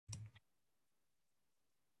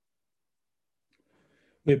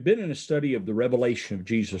We've been in a study of the revelation of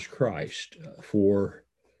Jesus Christ for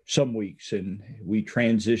some weeks, and we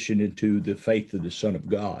transitioned into the faith of the Son of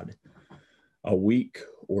God a week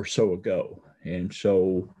or so ago. And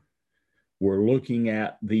so we're looking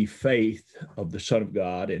at the faith of the Son of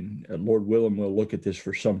God, and Lord willing, we'll look at this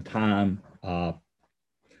for some time. I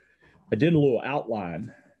did a little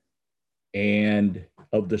outline and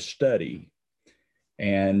of the study.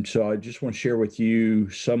 And so I just want to share with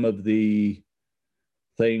you some of the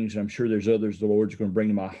things. I'm sure there's others the Lord's going to bring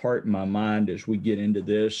to my heart and my mind as we get into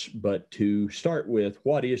this. But to start with,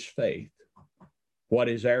 what is faith? What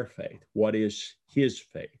is our faith? What is His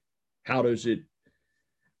faith? How does it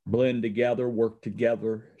blend together, work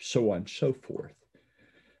together, so on and so forth?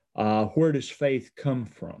 Where does faith come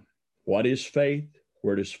from? What is faith?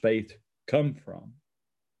 Where does faith come from?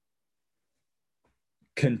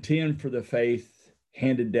 Contend for the faith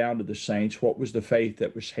handed down to the saints. What was the faith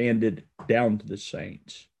that was handed down to the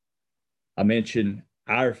saints? I mentioned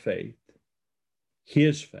our faith,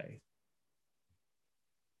 His faith,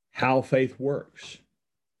 how faith works,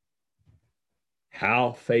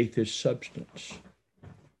 how faith is substance,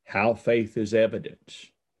 how faith is evidence,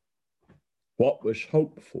 what was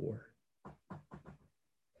hoped for,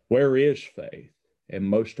 where is faith, and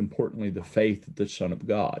most importantly, the faith of the Son of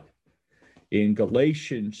God. In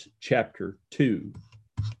Galatians chapter 2,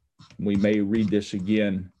 we may read this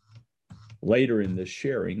again later in this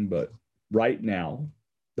sharing, but right now,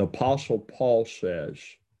 the Apostle Paul says,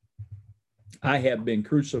 I have been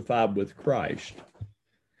crucified with Christ,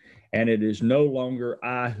 and it is no longer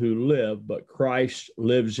I who live, but Christ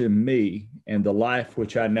lives in me, and the life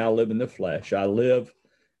which I now live in the flesh, I live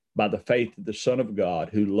by the faith of the Son of God,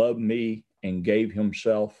 who loved me and gave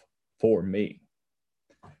himself for me.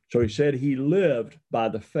 So he said he lived by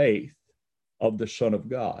the faith of the Son of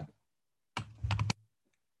God.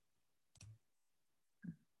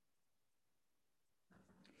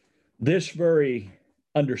 This very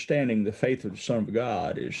understanding the faith of the Son of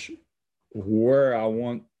God is where I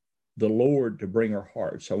want the Lord to bring our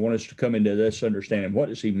hearts. I want us to come into this understanding. What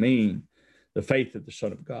does he mean, the faith of the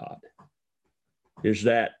Son of God? Is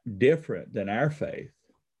that different than our faith?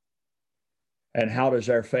 And how does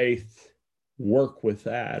our faith work with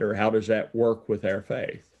that, or how does that work with our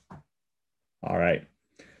faith? All right.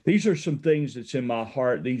 These are some things that's in my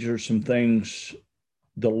heart. These are some things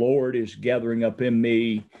the Lord is gathering up in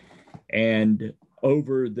me. And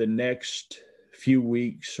over the next few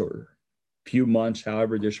weeks or few months,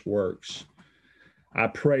 however this works, I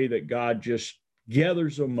pray that God just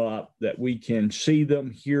gathers them up, that we can see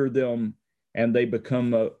them, hear them, and they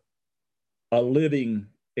become a living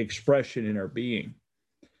expression in our being.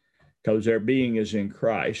 Because our being is in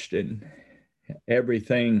Christ and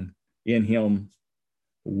everything in him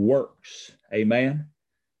works. Amen.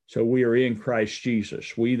 So we are in Christ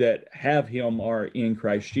Jesus. We that have him are in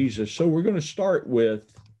Christ Jesus. So we're going to start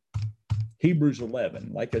with Hebrews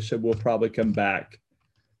 11. Like I said, we'll probably come back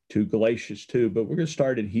to Galatians 2, but we're going to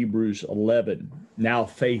start in Hebrews 11. Now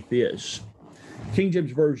faith is. King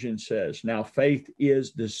James Version says, now faith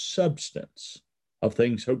is the substance of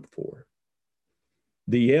things hoped for,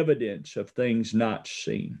 the evidence of things not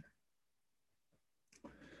seen.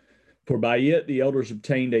 For by it the elders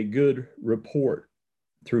obtained a good report.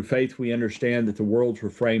 Through faith we understand that the worlds were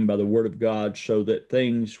framed by the word of God, so that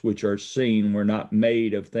things which are seen were not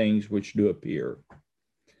made of things which do appear.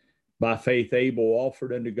 By faith Abel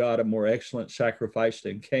offered unto God a more excellent sacrifice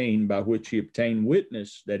than Cain, by which he obtained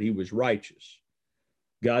witness that he was righteous,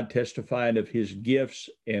 God testifying of his gifts,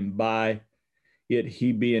 and by it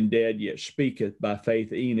he being dead yet speaketh. By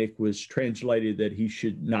faith Enoch was translated that he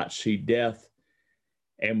should not see death,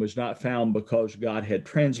 and was not found because God had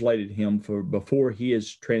translated him. For before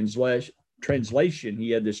his translation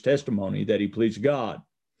he had this testimony that he pleased God.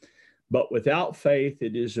 But without faith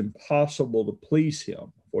it is impossible to please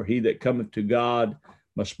him. For he that cometh to God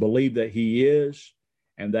must believe that he is,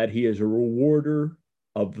 and that he is a rewarder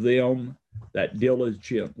of them that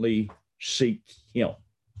diligently seek him.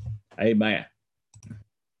 Amen.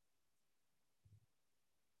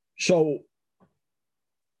 So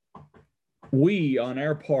we, on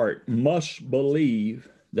our part, must believe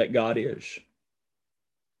that God is.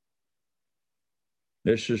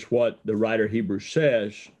 This is what the writer of Hebrews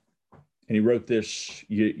says, and he wrote this,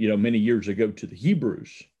 many years ago to the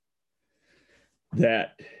Hebrews,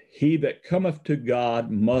 that he that cometh to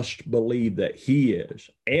God must believe that he is,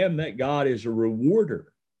 and that God is a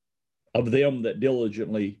rewarder of them that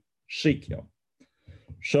diligently seek him.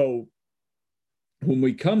 So when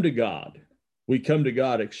we come to God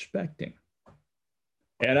expecting.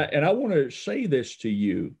 And I want to say this to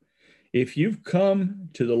you. If you've come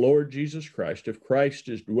to the Lord Jesus Christ, if Christ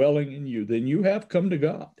is dwelling in you, then you have come to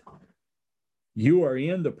God. You are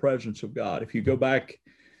in the presence of God. If you go back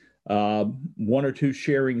one or two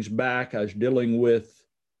sharings back, I was dealing with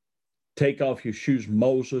take off your shoes,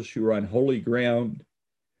 Moses, you are on holy ground.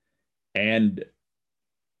 And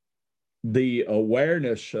the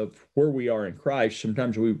awareness of where we are in Christ,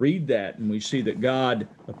 sometimes we read that and we see that God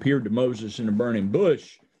appeared to Moses in a burning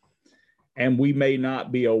bush, and we may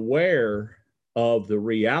not be aware of the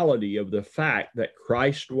reality of the fact that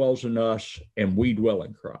Christ dwells in us and we dwell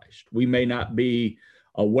in Christ. We may not be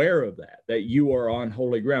aware of that you are on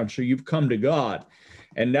holy ground. So you've come to God.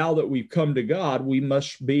 And now that we've come to God, we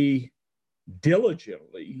must be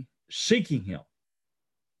diligently seeking him.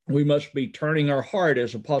 We must be turning our heart,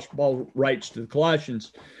 as Apostle Paul writes to the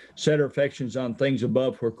Colossians, set our affections on things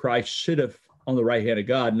above where Christ sitteth on the right hand of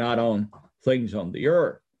God, not on things on the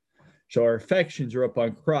earth. So our affections are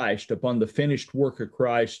upon Christ, upon the finished work of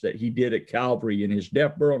Christ that he did at Calvary in his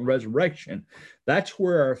death, burial, and resurrection. That's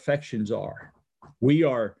where our affections are. We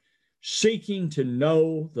are seeking to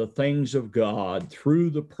know the things of God through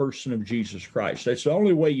the person of Jesus Christ. That's the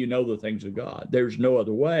only way you know the things of God. There's no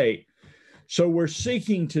other way. So we're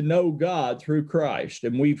seeking to know God through Christ,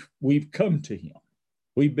 and we've come to him.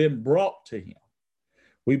 We've been brought to him.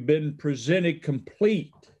 We've been presented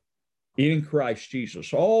complete in Christ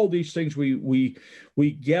Jesus. All these things we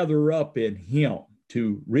gather up in him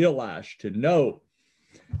to realize, to know.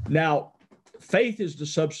 Now, faith is the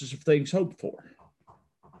substance of things hoped for,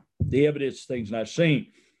 the evidence of things not seen.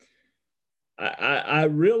 I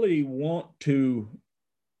really want to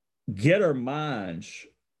get our minds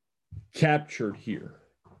captured here,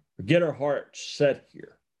 get our hearts set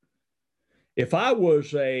here. If I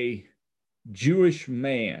was a Jewish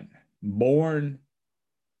man born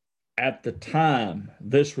at the time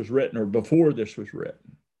this was written, or before this was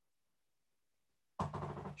written,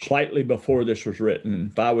 slightly before this was written,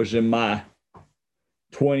 if I was in my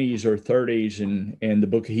 20s or 30s and the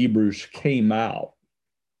book of Hebrews came out,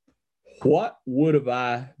 what would have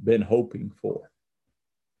I been hoping for?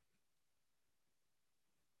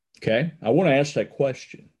 Okay, I want to ask that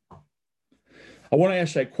question. I want to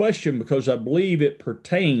ask that question because I believe it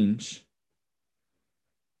pertains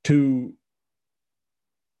to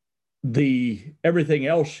everything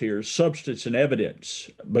else here, substance and evidence,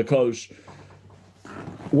 because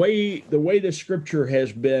the way the scripture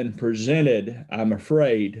has been presented, I'm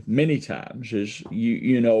afraid, many times is,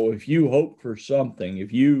 you know, if you hope for something,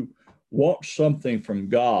 if you want something from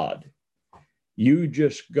God, you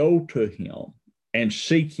just go to him and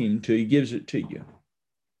seek him till he gives it to you.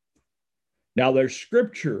 Now, there's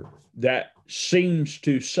scripture that seems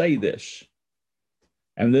to say this.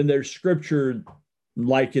 And then there's scripture,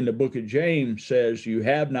 like in the book of James, says, you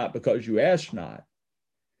have not because you ask not.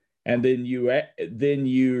 And then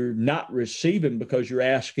you're not receiving because you're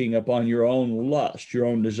asking upon your own lust, your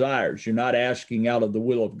own desires. You're not asking out of the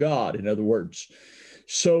will of God, in other words.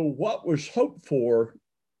 So what was hoped for,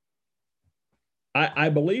 I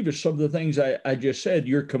believe, is some of the things I just said.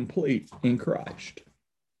 You're complete in Christ,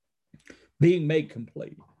 being made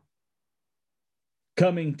complete,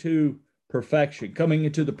 coming to perfection, coming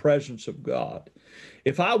into the presence of God.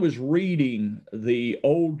 If I was reading the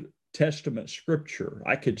Old Testament scripture,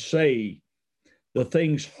 I could say the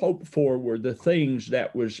things hoped for were the things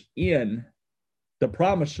that was in the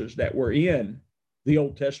promises that were in the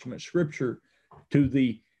Old Testament scripture to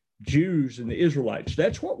the Jews and the Israelites.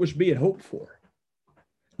 That's what was being hoped for.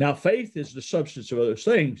 Now, faith is the substance of those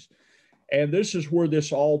things. And this is where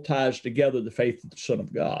this all ties together, the faith of the Son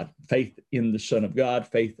of God, faith in the Son of God,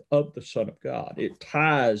 faith of the Son of God. It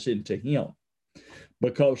ties into him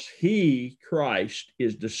because he, Christ,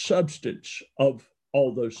 is the substance of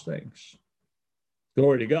all those things.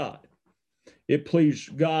 Glory to God. It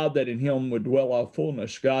pleased God that in him would dwell all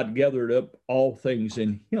fullness. God gathered up all things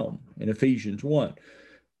in him, in Ephesians 1.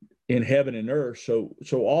 In heaven and earth. So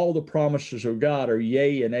all the promises of God are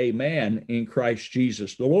yea and amen in Christ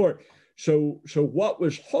Jesus the Lord. So what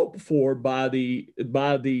was hoped for by the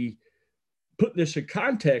putting this in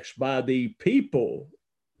context by the people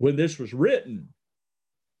when this was written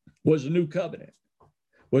was the new covenant,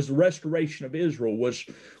 was the restoration of Israel, was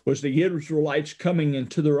the Israelites coming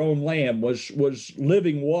into their own land, was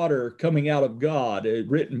living water coming out of God,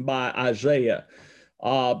 written by Isaiah.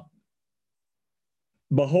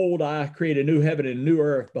 Behold, I create a new heaven and a new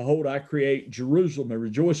earth. Behold, I create Jerusalem and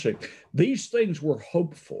rejoicing. These things were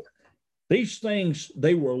hoped for. These things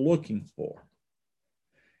they were looking for.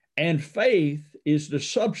 And faith is the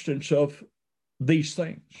substance of these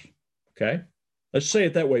things. Okay? Let's say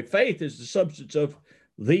it that way. Faith is the substance of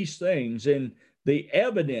these things. And the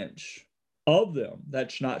evidence of them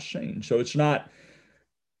that's not seen. So it's not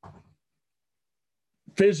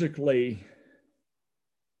physically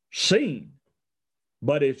seen,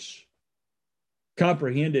 but it's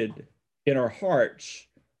comprehended in our hearts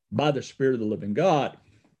by the Spirit of the living God.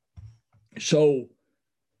 So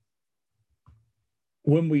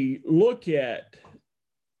when we look at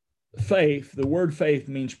faith, the word faith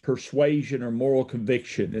means persuasion or moral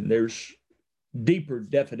conviction, and there's deeper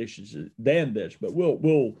definitions than this, but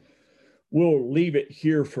we'll leave it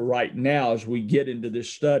here for right now as we get into this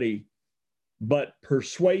study. But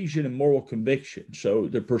persuasion and moral conviction, so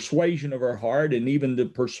the persuasion of our heart and even the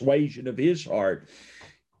persuasion of his heart,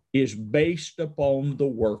 is based upon the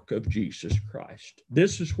work of Jesus Christ.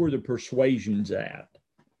 This is where the persuasion's at.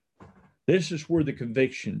 This is where the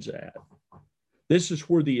conviction's at. This is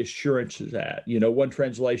where the assurance is at. You know, one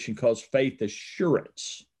translation calls faith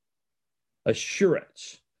assurance.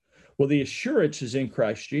 Assurance. Well, the assurance is in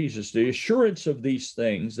Christ Jesus. The assurance of these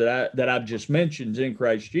things that I've just mentioned is in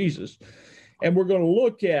Christ Jesus. And we're going to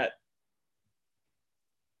look at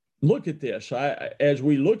this. As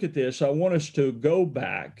we look at this, I want us to go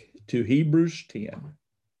back to Hebrews 10.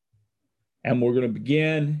 And we're going to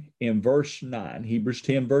begin in verse 9. Hebrews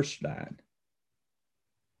 10, verse 9.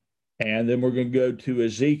 And then we're going to go to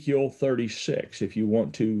Ezekiel 36, if you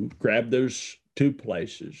want to grab those two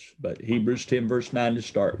places. But Hebrews 10, verse 9 to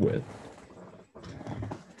start with.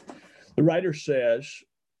 The writer says,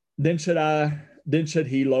 Then said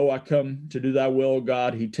he, Lo, I come to do thy will, O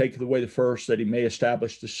God. He taketh away the first, that he may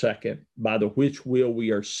establish the second, by the which will we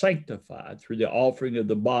are sanctified through the offering of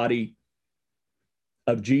the body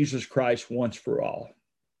of Jesus Christ once for all.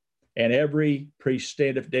 And every priest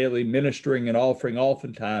standeth daily ministering and offering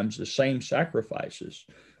oftentimes the same sacrifices,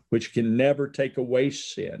 which can never take away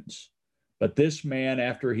sins. But this man,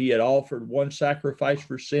 after he had offered one sacrifice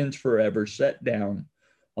for sins forever, sat down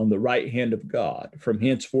on the right hand of God, from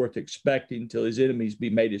henceforth expecting till his enemies be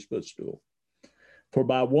made his footstool. For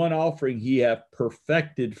by one offering he hath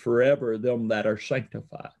perfected forever them that are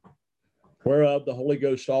sanctified. Whereof the Holy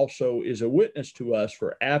Ghost also is a witness to us,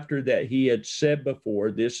 for after that he had said before,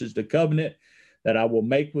 This is the covenant that I will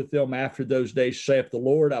make with them after those days, saith the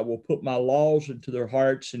Lord, I will put my laws into their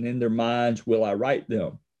hearts, and in their minds will I write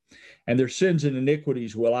them. And their sins and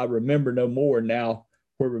iniquities will I remember no more. Now,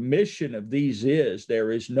 where remission of these is, there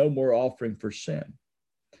is no more offering for sin.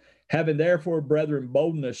 Having therefore, brethren,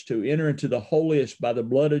 boldness to enter into the holiest by the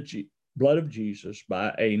blood of Jesus,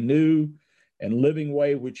 by a new and living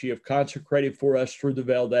way which he hath consecrated for us through the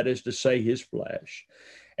veil, that is to say, his flesh.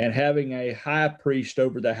 And having a high priest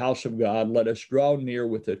over the house of God, let us draw near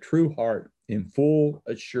with a true heart in full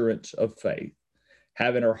assurance of faith,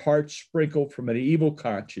 having our hearts sprinkled from an evil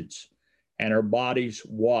conscience and our bodies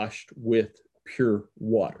washed with pure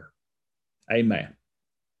water. Amen.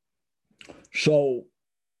 So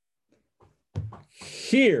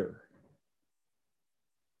here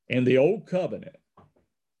in the old covenant,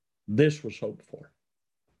 this was hoped for.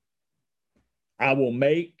 I will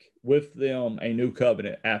make with them a new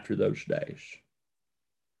covenant after those days.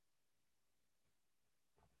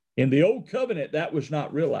 In the old covenant, that was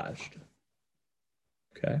not realized.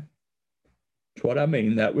 Okay? That's what I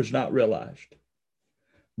mean. That was not realized.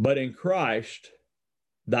 But in Christ,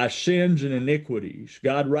 thy sins and iniquities,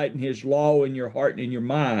 God writing his law in your heart and in your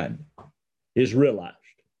mind, is realized.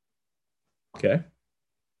 Okay?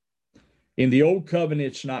 In the old covenant,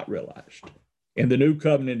 it's not realized. In the new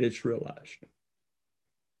covenant, it's realized.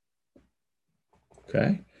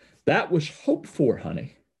 Okay? That was hoped for,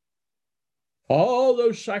 honey. All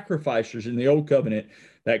those sacrifices in the old covenant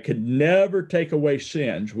that could never take away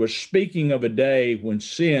sins was speaking of a day when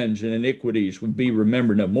sins and iniquities would be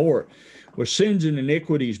remembered no more. With sins and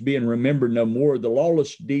iniquities being remembered no more, the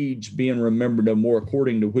lawless deeds being remembered no more,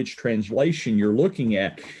 according to which translation you're looking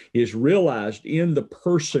at, is realized in the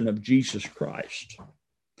person of Jesus Christ.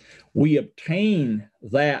 We obtain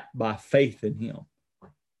that by faith in him,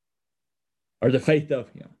 or the faith of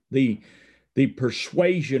him. The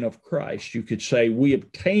persuasion of Christ, you could say, we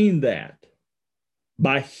obtain that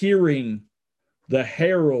by hearing the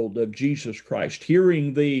herald of Jesus Christ,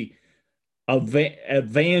 hearing the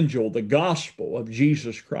evangel, the gospel of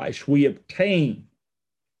Jesus Christ. We obtain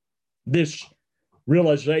this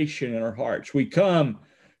realization in our hearts. We come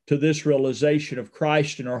to this realization of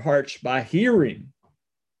Christ in our hearts by hearing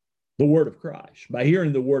the word of Christ, by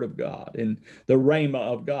hearing the word of God and the rhema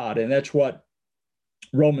of God. And that's what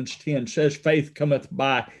Romans 10 says, faith cometh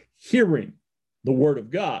by hearing the word of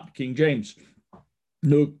God. King James,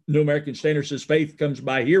 New American Standard says faith comes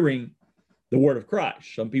by hearing the word of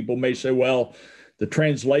Christ. Some people may say, well, the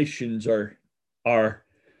translations are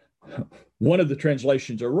one of the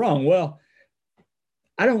translations are wrong. Well,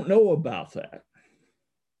 I don't know about that.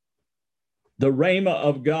 The rhema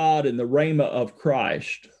of God and the rhema of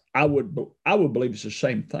Christ, I would believe it's the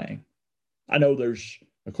same thing. I know there's,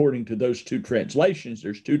 according to those two translations,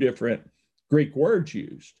 there's two different Greek words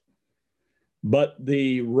used. But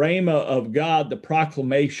the rhema of God, the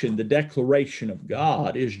proclamation, the declaration of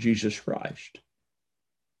God is Jesus Christ.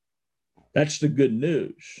 That's the good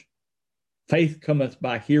news. Faith cometh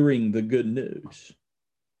by hearing the good news.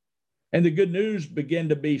 And the good news began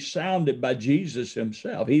to be sounded by Jesus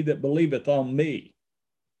himself. He that believeth on me,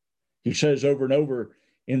 he says over and over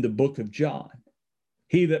in the book of John,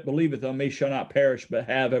 he that believeth on me shall not perish, but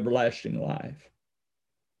have everlasting life.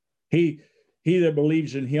 He that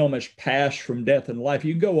believes in him has passed from death and life.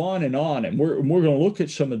 You go on, and we're going to look at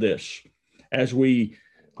some of this as we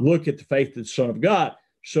look at the faith of the Son of God.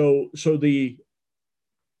 So the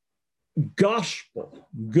gospel,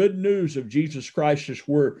 good news of Jesus Christ, is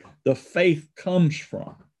where the faith comes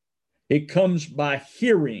from. It comes by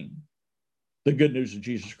hearing the good news of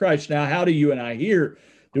Jesus Christ. Now, how do you and I hear?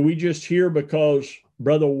 Do we just hear because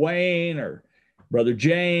Brother Wayne or Brother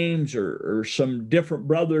James or some different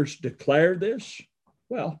brothers declare this?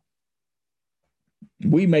 Well,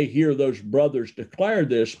 we may hear those brothers declare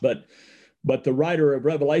this, but the writer of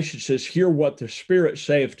Revelation says, hear what the Spirit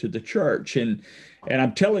saith to the church. And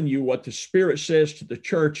I'm telling you, what the Spirit says to the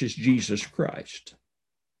church is Jesus Christ.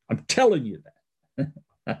 I'm telling you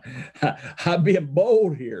that. I'm being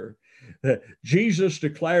bold here. Jesus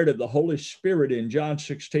declared of the Holy Spirit in John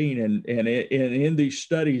 16, and in these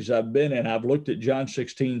studies I've been in, I've looked at John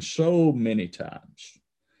 16 so many times.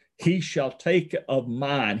 He shall take of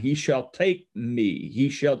mine, he shall take me, he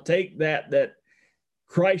shall take that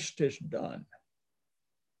Christ has done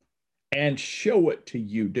and show it to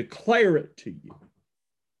you, declare it to you.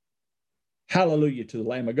 Hallelujah to the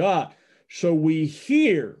Lamb of God. So we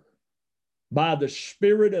hear by the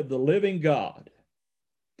Spirit of the living God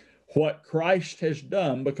what Christ has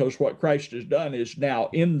done, because what Christ has done is now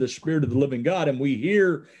in the Spirit of the living God, and we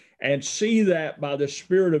hear and see that by the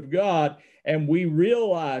Spirit of God, and we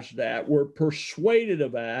realize that, we're persuaded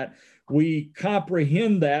of that, we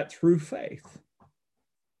comprehend that through faith.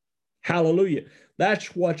 Hallelujah.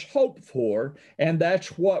 That's what's hoped for, and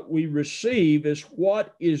that's what we receive, is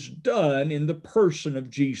what is done in the person of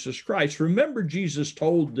Jesus Christ. Remember, Jesus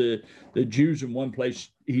told the Jews in one place,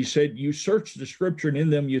 he said, you search the scripture, and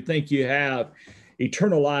in them you think you have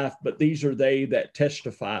eternal life, but these are they that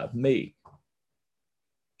testify of me.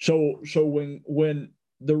 So when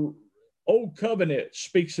the old covenant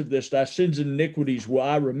speaks of this, thy sins and iniquities will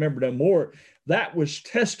I remember no more, that was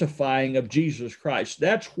testifying of Jesus Christ.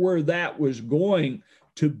 That's where that was going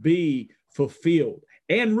to be fulfilled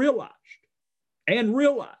and realized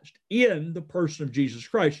in the person of Jesus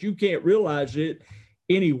Christ. You can't realize it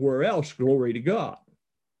anywhere else. Glory to God.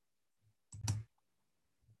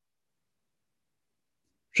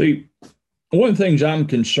 See, one of the things I'm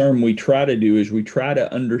concerned we try to do is we try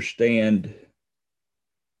to understand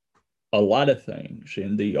a lot of things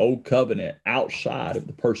in the old covenant outside of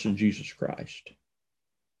the person of Jesus Christ.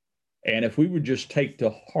 And if we would just take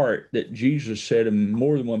to heart that Jesus said in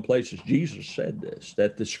more than one place, Jesus said this,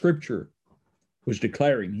 that the scripture was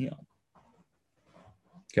declaring him.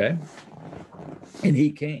 Okay? And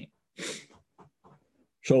he came.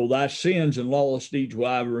 So thy sins and lawless deeds will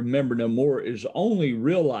I remember no more is only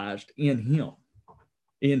realized in him.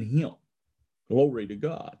 In him. Glory to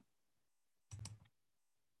God.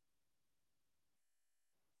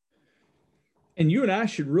 And you and I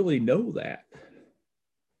should really know that.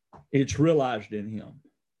 It's realized in him.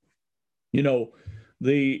 You know,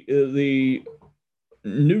 the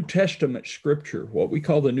New Testament scripture, what we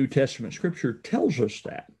call the New Testament scripture, tells us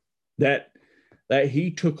that he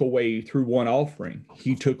took away, through one offering,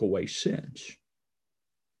 he took away sins.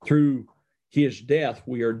 Through his death,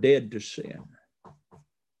 we are dead to sin.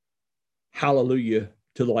 Hallelujah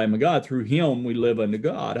to the Lamb of God. Through him we live unto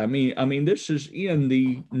God. I mean, this is in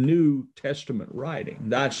the New Testament writing.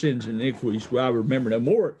 Thy sins and iniquities will I remember no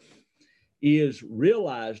more is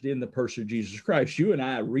realized in the person of Jesus Christ. You and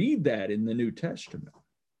I read that in the New Testament.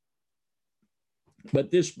 But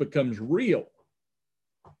this becomes real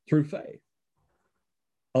through faith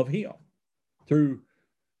of him, through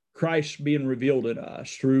Christ being revealed in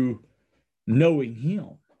us, through knowing him.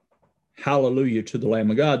 Hallelujah to the Lamb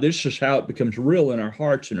of God. This is how it becomes real in our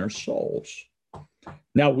hearts and our souls.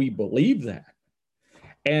 Now we believe that.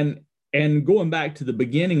 And going back to the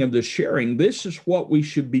beginning of the sharing, this is what we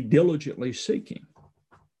should be diligently seeking.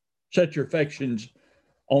 Set your affections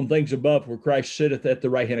on things above where Christ sitteth at the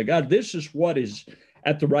right hand of God. This is what is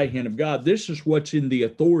at the right hand of God. This is what's in the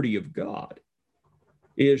authority of God.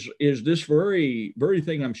 Is this very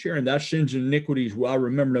thing I'm sharing? Thy sins and iniquities will I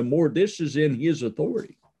remember no more. This is in his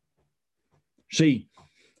authority. See,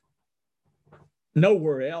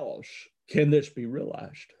 nowhere else can this be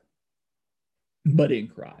realized but in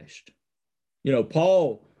Christ. You know,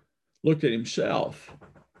 Paul looked at himself,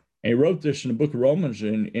 and he wrote this in the book of Romans,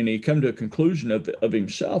 and he come to a conclusion of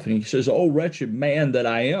himself, and he says, "Oh, wretched man that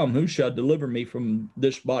I am, who shall deliver me from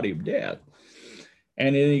this body of death?"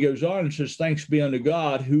 And then he goes on and says, "Thanks be unto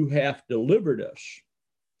God who hath delivered us."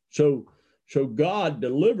 So God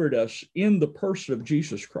delivered us in the person of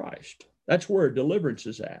Jesus Christ. That's where deliverance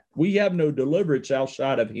is at. We have no deliverance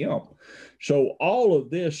outside of him. So all of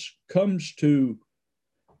this comes to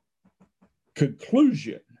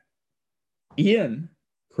conclusion in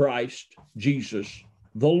Christ Jesus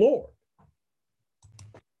the Lord.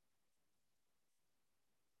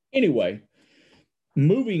 Anyway,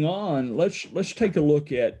 moving on, let's take a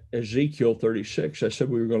look at Ezekiel 36. I said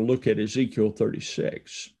we were going to look at Ezekiel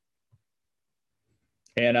 36.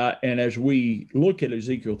 And as we look at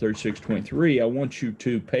Ezekiel 36:23, I want you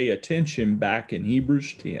to pay attention back in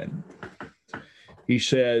Hebrews 10. He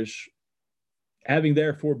says, "Having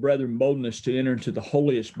therefore, brethren, boldness to enter into the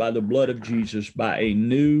holiest by the blood of Jesus, by a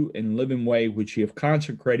new and living way, which he hath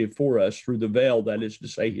consecrated for us through the veil, that is to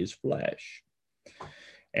say, his flesh.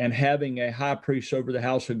 And having a high priest over the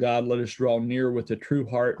house of God, let us draw near with a true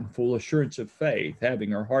heart and full assurance of faith,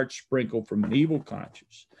 having our hearts sprinkled from an evil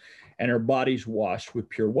conscience and our bodies washed with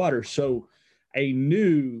pure water." So a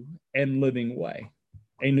new and living way,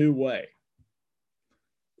 a new way.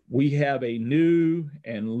 We have a new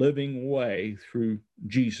and living way through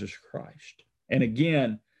Jesus Christ. And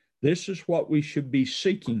again, this is what we should be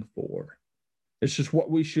seeking for. This is what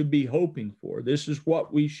we should be hoping for. This is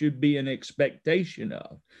what we should be in expectation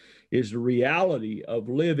of, is the reality of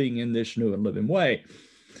living in this new and living way.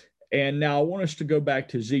 And now I want us to go back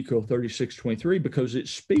to Ezekiel 36:23, because it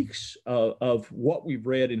speaks of what we've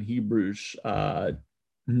read in Hebrews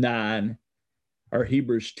 9, or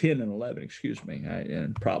Hebrews 10 and 11, excuse me,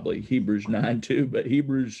 and probably Hebrews 9 too, but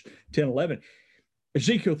Hebrews 10, 11.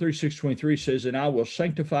 Ezekiel 36:23 says, "And I will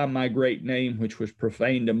sanctify my great name, which was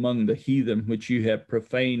profaned among the heathen, which you have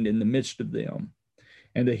profaned in the midst of them.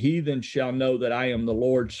 And the heathen shall know that I am the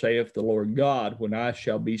Lord, saith the Lord God, when I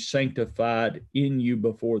shall be sanctified in you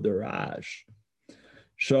before their eyes."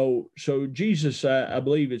 So Jesus, I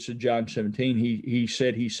believe it's in John 17, he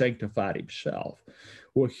said he sanctified himself.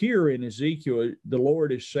 Well, here in Ezekiel, the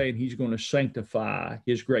Lord is saying he's going to sanctify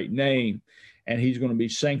his great name, and he's going to be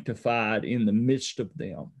sanctified in the midst of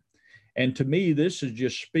them. And to me, this is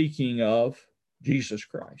just speaking of Jesus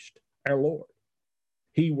Christ, our Lord.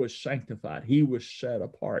 He was sanctified. He was set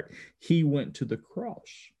apart. He went to the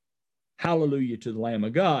cross. Hallelujah to the Lamb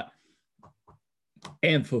of God,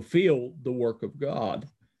 and fulfilled the work of God.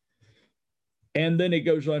 And then it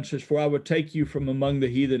goes on and says, "For I will take you from among the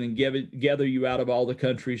heathen and gather you out of all the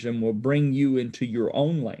countries, and will bring you into your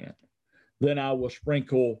own land. Then I will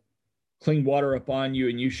sprinkle clean water upon you,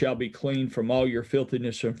 and you shall be clean from all your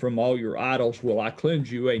filthiness, and from all your idols will I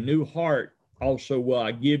cleanse you. A new heart also will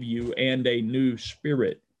I give you, and a new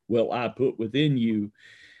spirit will I put within you.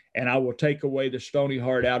 And I will take away the stony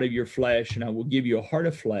heart out of your flesh, and I will give you a heart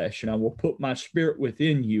of flesh, and I will put my spirit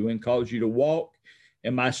within you, and cause you to walk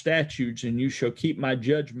in my statutes, and you shall keep my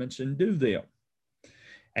judgments and do them.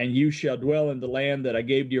 And you shall dwell in the land that I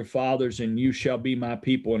gave to your fathers, and you shall be my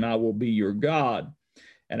people, and I will be your God.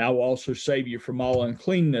 And I will also save you from all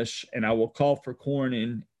uncleanness, and I will call for corn,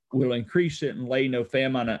 and will increase it, and lay no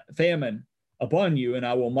famine upon you, and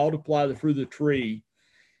I will multiply the fruit of the tree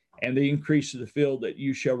and the increase of the field, that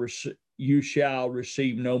you shall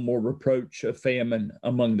receive no more reproach of famine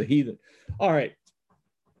among the heathen." All right.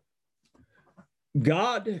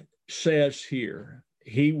 God says here,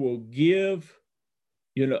 he will give,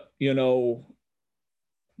 the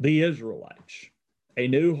Israelites a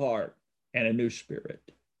new heart and a new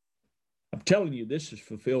spirit. I'm telling you, this is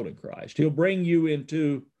fulfilled in Christ. He'll bring you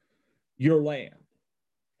into your land.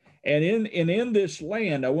 And in this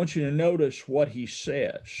land, I want you to notice what he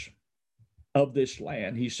says of this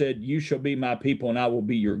land. He said, "You shall be my people, and I will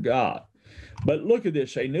be your God." But look at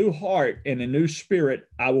this: a new heart and a new spirit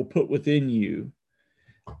I will put within you.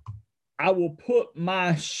 I will put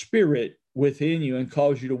my spirit within you and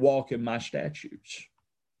cause you to walk in my statutes.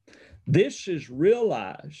 This is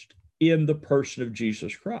realized in the person of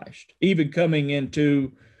Jesus Christ, even coming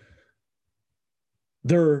into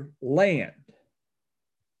their land.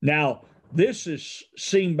 Now, this is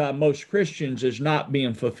seen by most Christians as not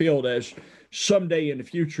being fulfilled, as someday in the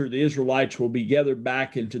future, the Israelites will be gathered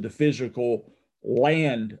back into the physical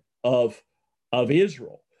land of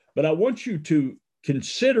Israel. But I want you to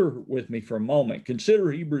consider with me for a moment,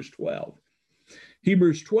 consider Hebrews 12.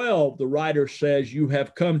 Hebrews 12, the writer says, you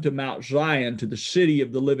have come to Mount Zion, to the city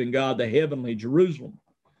of the living God, the heavenly Jerusalem,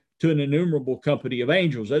 to an innumerable company of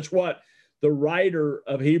angels. That's what the writer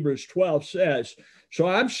of Hebrews 12 says. So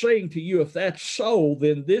I'm saying to you, if that's so,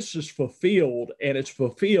 then this is fulfilled, and it's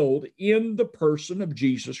fulfilled in the person of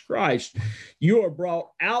Jesus Christ. You are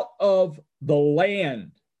brought out of the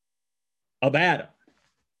land of Adam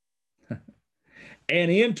and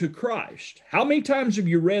into Christ. How many times have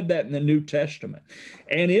you read that in the New Testament?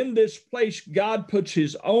 And in this place, God puts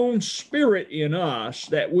his own spirit in us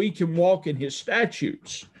that we can walk in his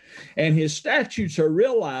statutes. And his statutes are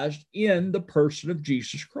realized in the person of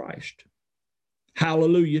Jesus Christ.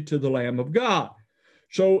 Hallelujah to the Lamb of God.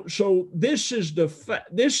 So this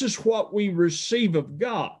is what we receive of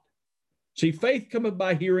God. See, faith cometh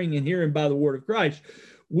by hearing, and hearing by the word of Christ.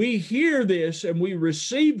 We hear this and we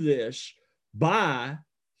receive this by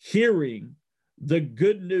hearing the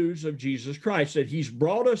good news of Jesus Christ, that he's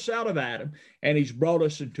brought us out of Adam and he's brought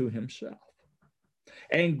us into himself.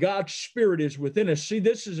 And God's Spirit is within us. See,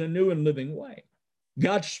 this is a new and living way.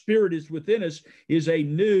 God's Spirit is within us, is a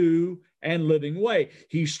new and living way.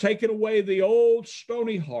 He's taken away the old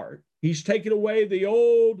stony heart. He's taken away the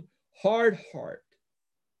old hard heart,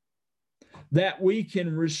 that we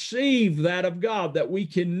can receive that of God, that we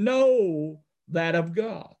can know that of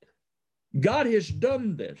God. God has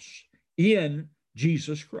done this in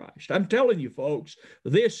Jesus Christ. I'm telling you, folks,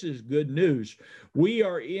 this is good news. We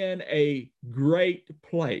are in a great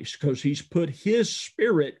place because he's put his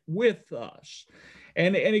Spirit with us.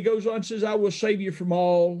 And he goes on and says, I will save you from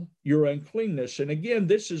all your uncleanness. And again,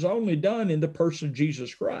 this is only done in the person of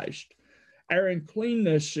Jesus Christ. Our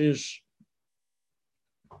uncleanness is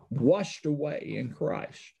washed away in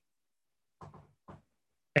Christ.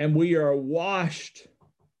 And we are washed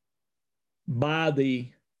by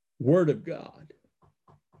the Word of God.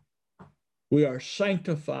 We are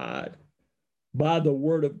sanctified by the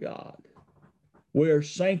Word of God. We are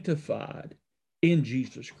sanctified in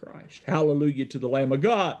Jesus Christ. Hallelujah to the Lamb of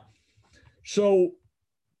God. So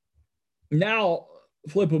now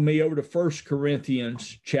flip with me over to 1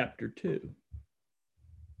 Corinthians chapter 2.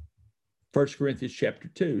 1 Corinthians chapter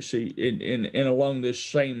 2. See, and along this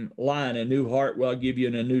same line, a new heart will I give you,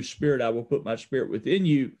 and a new spirit I will put my spirit within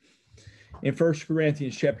you. In 1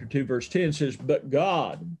 Corinthians chapter 2, verse 10 says, but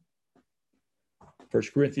God, 1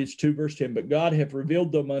 Corinthians 2, verse 10, but God hath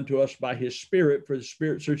revealed them unto us by his Spirit, for the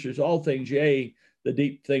Spirit searches all things, yea, the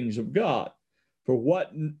deep things of God. For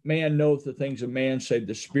what man knoweth the things of man, save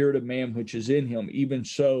the spirit of man which is in him? Even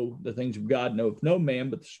so, the things of God knoweth no man,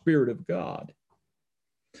 but the Spirit of God.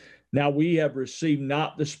 Now we have received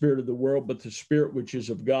not the spirit of the world, but the Spirit which is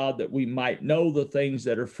of God, that we might know the things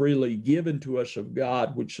that are freely given to us of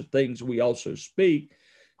God, which the things we also speak,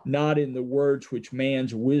 not in the words which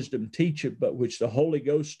man's wisdom teacheth, but which the Holy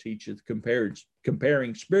Ghost teacheth,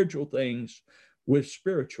 comparing spiritual things with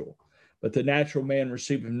spiritual. But the natural man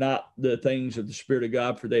receiveth not the things of the Spirit of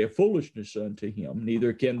God, for they are foolishness unto him,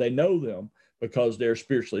 neither can they know them, because they're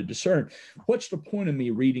spiritually discerned. What's the point of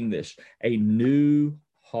me reading this? A new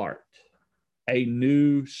heart, a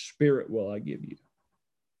new spirit will I give you.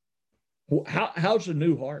 How's a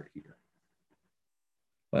new heart here?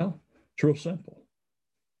 Well, it's real simple.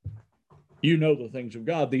 You know the things of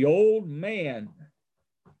God. The old man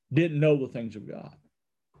didn't know the things of God.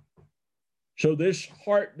 So this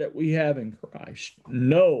heart that we have in Christ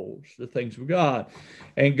knows the things of God.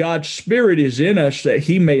 And God's Spirit is in us that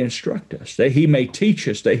he may instruct us, that he may teach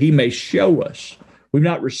us, that he may show us. We've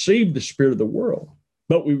not received the spirit of the world,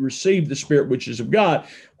 but we received the Spirit which is of God,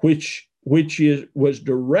 which was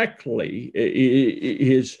directly,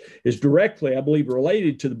 is directly, I believe,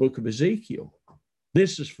 related to the book of Ezekiel.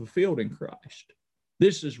 This is fulfilled in Christ.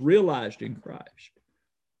 This is realized in Christ.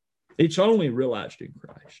 It's only realized in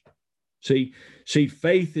Christ. See,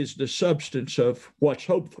 faith is the substance of what's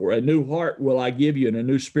hoped for. A new heart will I give you, and a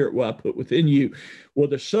new spirit will I put within you. Well,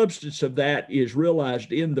 the substance of that is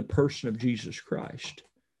realized in the person of Jesus Christ.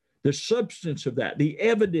 The substance of that, the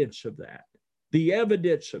evidence of that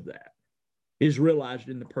is realized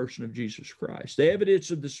in the person of Jesus Christ. The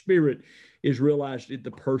evidence of the Spirit is realized in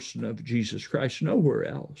the person of Jesus Christ, nowhere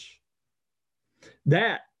else.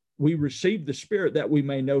 That we receive the Spirit that we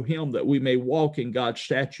may know him, that we may walk in God's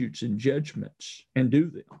statutes and judgments and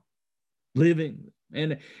do them, living.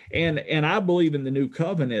 And I believe in the new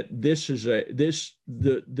covenant, this is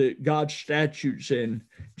the God's statutes and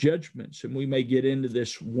judgments, and we may get into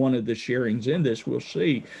this, one of the sharings in this, we'll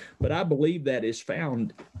see. But I believe that is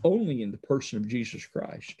found only in the person of Jesus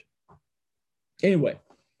Christ. Anyway,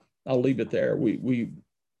 I'll leave it there.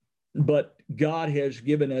 But God has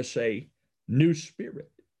given us a new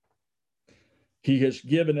spirit. He has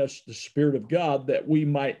given us the Spirit of God that we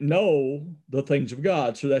might know the things of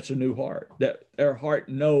God. So that's a new heart, that our heart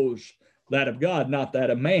knows that of God, not that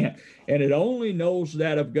of man. And it only knows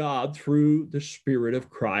that of God through the Spirit of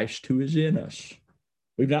Christ who is in us.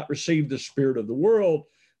 We've not received the spirit of the world,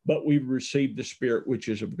 but we've received the Spirit which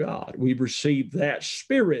is of God. We've received that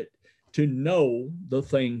Spirit to know the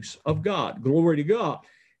things of God. Glory to God.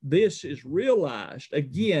 This is realized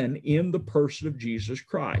again in the person of Jesus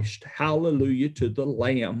Christ. Hallelujah to the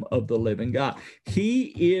Lamb of the living God.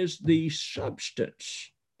 He is the substance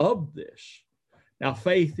of this. Now,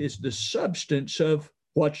 faith is the substance of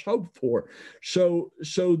what's hoped for. So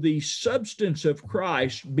the substance of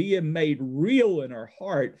Christ being made real in our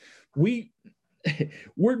heart,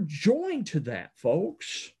 we're joined to that,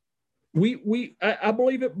 folks. I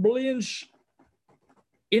believe it blends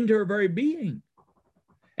into our very being.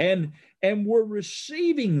 And we're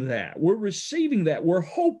receiving that. We're receiving that. We're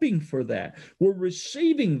hoping for that. We're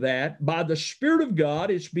receiving that by the Spirit of God.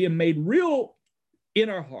 It's being made real in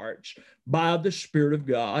our hearts by the Spirit of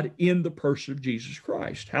God in the person of Jesus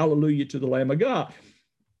Christ. Hallelujah to the Lamb of God.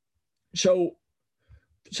 So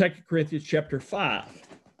 2 Corinthians chapter 5,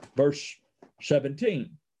 verse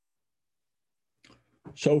 17.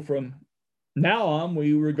 So from now on,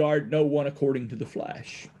 we regard no one according to the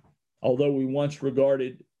flesh. Although we once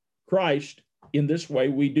regarded Christ in this way,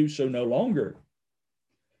 we do so no longer.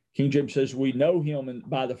 King James says we know him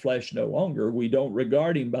by the flesh no longer. We don't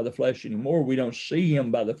regard him by the flesh anymore. We don't see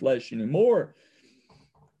him by the flesh anymore.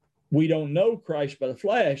 We don't know Christ by the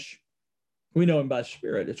flesh. We know him by the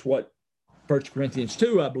Spirit. It's what 1 Corinthians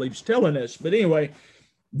 2, I believe, is telling us. But anyway,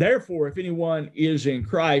 therefore, if anyone is in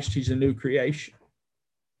Christ, he's a new creation.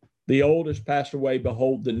 The old has passed away.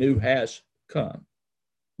 Behold, the new has come.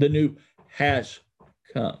 The new has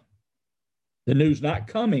come. The new's not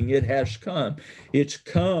coming, it has come. It's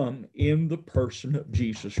come in the person of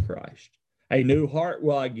Jesus Christ. A new heart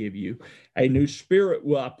will I give you. A new spirit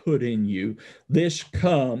will I put in you. This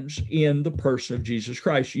comes in the person of Jesus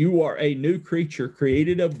Christ. You are a new creature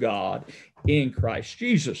created of God in Christ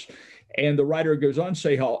Jesus. And the writer goes on to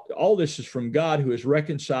say all this is from God, who has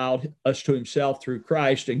reconciled us to himself through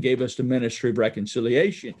Christ and gave us the ministry of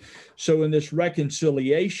reconciliation. So in this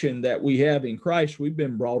reconciliation that we have in Christ, we've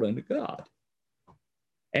been brought unto God.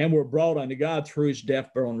 And we're brought unto God through his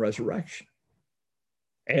death, burial, and resurrection.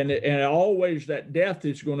 And always that death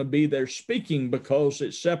is going to be there speaking, because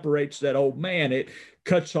it separates that old man. It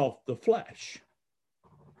cuts off the flesh.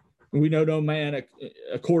 We know no man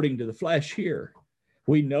according to the flesh here.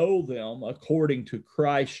 We know them according to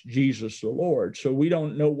Christ Jesus the Lord. So we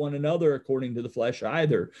don't know one another according to the flesh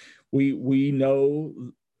either. We know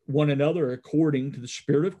one another according to the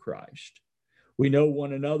Spirit of Christ. We know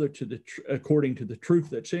one another according to the truth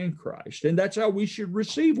that's in Christ. And that's how we should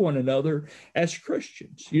receive one another as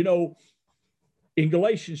Christians. You know, in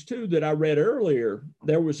Galatians 2 that I read earlier,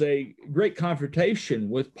 there was a great confrontation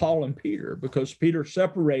with Paul and Peter, because Peter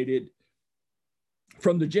separated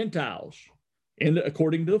from the Gentiles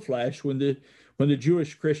according to the flesh when the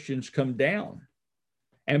Jewish Christians come down.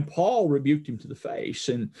 And Paul rebuked him to the face.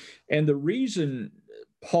 And the reason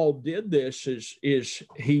Paul did this is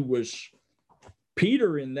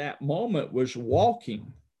Peter in that moment was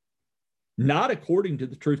walking not according to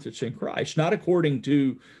the truth that's in Christ, not according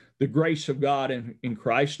to the grace of God in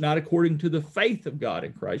Christ, not according to the faith of God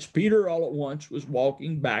in Christ. Peter all at once was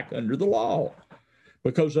walking back under the law,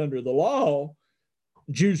 because under the law,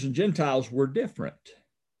 Jews and Gentiles were different.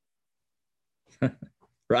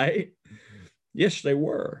 Right? Yes, they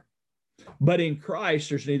were. But in Christ,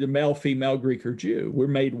 there's neither male, female, Greek, or Jew. We're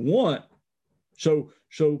made one.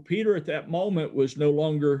 So Peter at that moment was no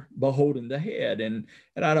longer beholden the head. And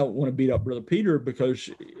I don't want to beat up Brother Peter, because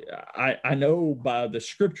I know by the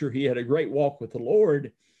scripture he had a great walk with the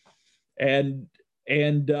Lord. And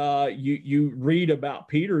you read about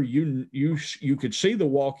Peter, you could see the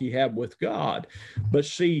walk he had with God. But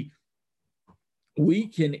see, we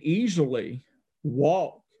can easily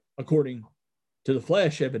walk according to the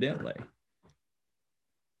flesh, evidently,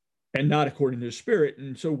 and not according to the Spirit.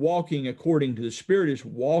 And so walking according to the Spirit is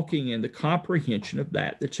walking in the comprehension of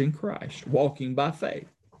that's in Christ, walking by faith,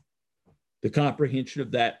 the comprehension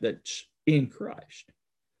of that's in Christ.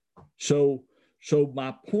 So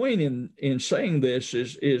my point in saying this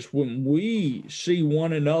is when we see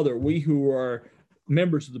one another, we who are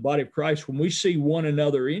members of the body of Christ, when we see one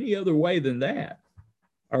another any other way than that,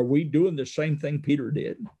 are we doing the same thing Peter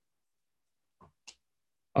did?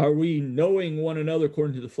 Are we knowing one another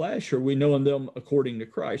according to the flesh, or are we knowing them according to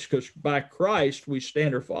Christ? Because by Christ we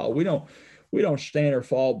stand or fall. We don't stand or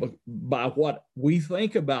fall by what we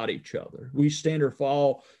think about each other. We stand or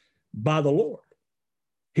fall by the Lord.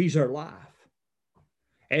 He's our life.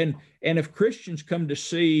 And if Christians come to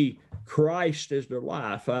see Christ as their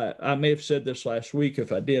life, I may have said this last week.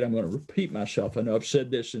 If I did, I'm going to repeat myself. I know I've said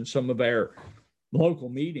this in some of our local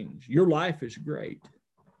meetings. Your life is great.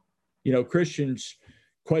 You know, Christians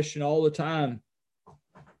question all the time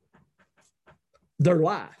their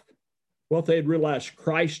life. Well, if they had realized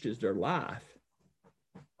Christ is their life,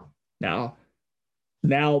 now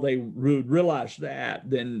they would realize that,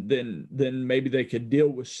 then maybe they could deal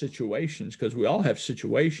with situations, because we all have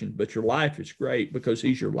situations, but your life is great because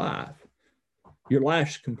he's your life. Your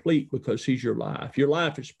life's complete because he's your life. Your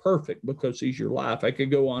life is perfect because he's your life. I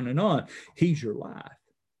could go on and on. He's your life.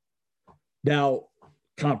 Now,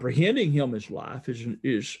 comprehending him as life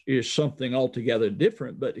is something altogether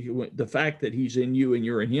different, but the fact that he's in you and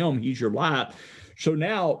you're in him, he's your life. So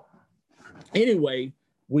now, anyway,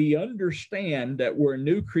 we understand that we're a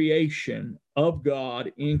new creation of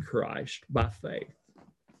God in Christ by faith.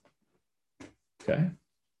 Okay?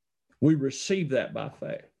 We receive that by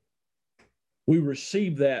faith. We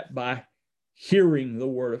receive that by hearing the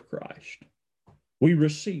word of Christ. We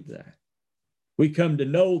receive that. We come to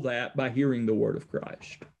know that by hearing the word of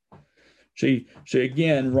Christ. See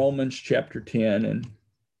again, Romans chapter 10,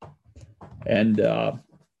 and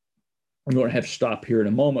I'm going to have to stop here in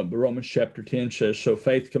a moment, but Romans chapter 10 says, so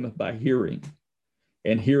faith cometh by hearing,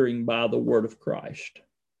 and hearing by the word of Christ.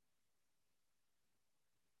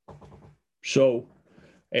 So,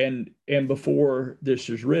 and before this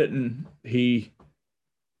is written, he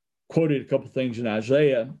quoted a couple things in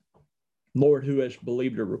Isaiah. Lord, who has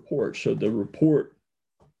believed a report? So the report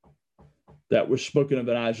that was spoken of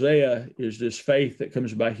in Isaiah is this faith that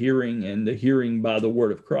comes by hearing, and the hearing by the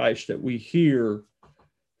word of Christ, that we hear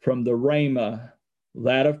from the rhema,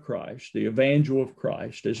 that of Christ, the evangel of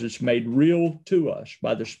Christ, as it's made real to us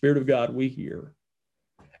by the Spirit of God. We hear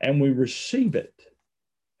and we receive it,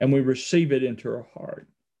 and we receive it into our heart,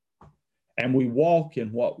 and we walk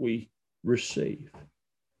in what we receive.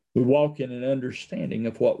 We walk in an understanding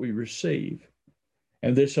of what we receive.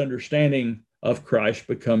 And this understanding of Christ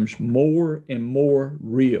becomes more and more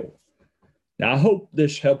real. Now, I hope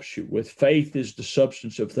this helps you with faith is the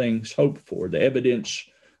substance of things hoped for, the evidence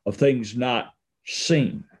of things not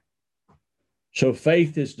seen. So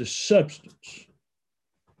faith is the substance.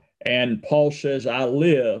 And Paul says, I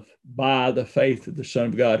live by the faith of the Son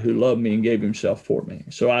of God who loved me and gave himself for me.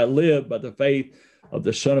 So I live by the faith of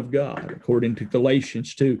the Son of God, according to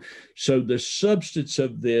Galatians 2. So the substance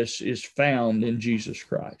of this is found in Jesus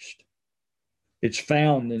Christ. It's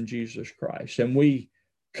found in Jesus Christ. And we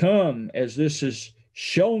come, as this is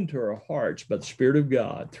shown to our hearts by the Spirit of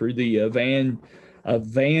God through the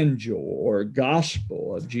evangel or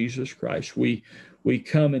gospel of Jesus Christ. We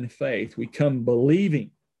come in faith. We come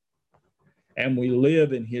believing, and we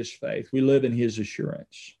live in his faith. We live in his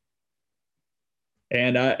assurance.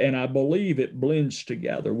 And I believe it blends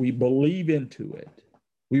together. We believe into it.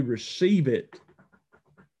 We receive it.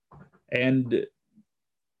 And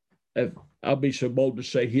I'll be so bold to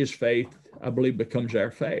say his faith, I believe, becomes our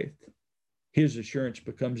faith. His assurance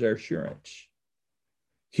becomes our assurance.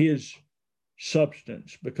 His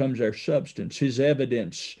substance becomes our substance. His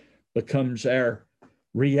evidence becomes our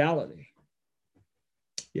reality.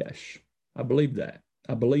 Yes, I believe that.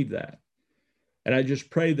 I believe that. And I just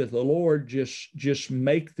pray that the Lord just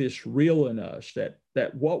make this real in us,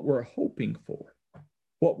 that what we're hoping for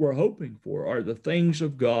are the things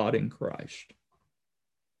of God in Christ.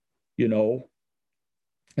 You know,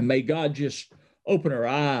 and may God just open our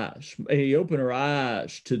eyes. May he open our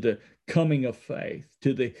eyes to the coming of faith,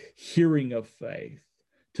 to the hearing of faith,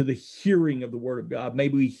 to the hearing of the word of God. May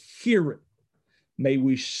we hear it. May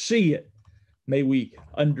we see it. May we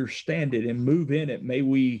understand it and move in it. May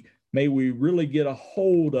we really get a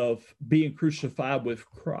hold of being crucified with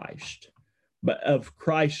Christ, but of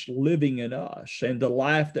Christ living in us. And the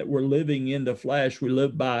life that we're living in the flesh, we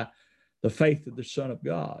live by the faith of the Son of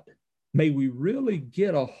God. May we really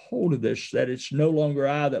get a hold of this, that it's no longer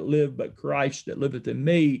I that live, but Christ that liveth in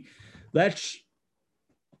me. That's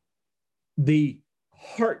the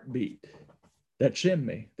heartbeat that's in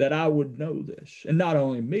me, that I would know this. And not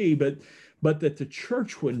only me, but that the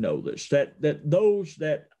church would know this, that those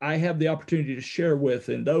that I have the opportunity to share with,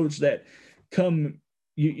 and those that come,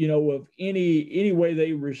 of any way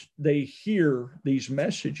they hear these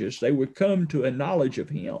messages, they would come to a knowledge of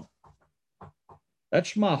him.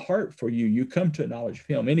 That's my heart for you. You come to a knowledge of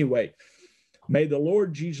him. Anyway, may the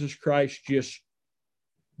Lord Jesus Christ just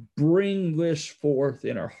bring this forth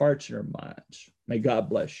in our hearts and our minds. May God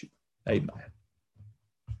bless you. Amen.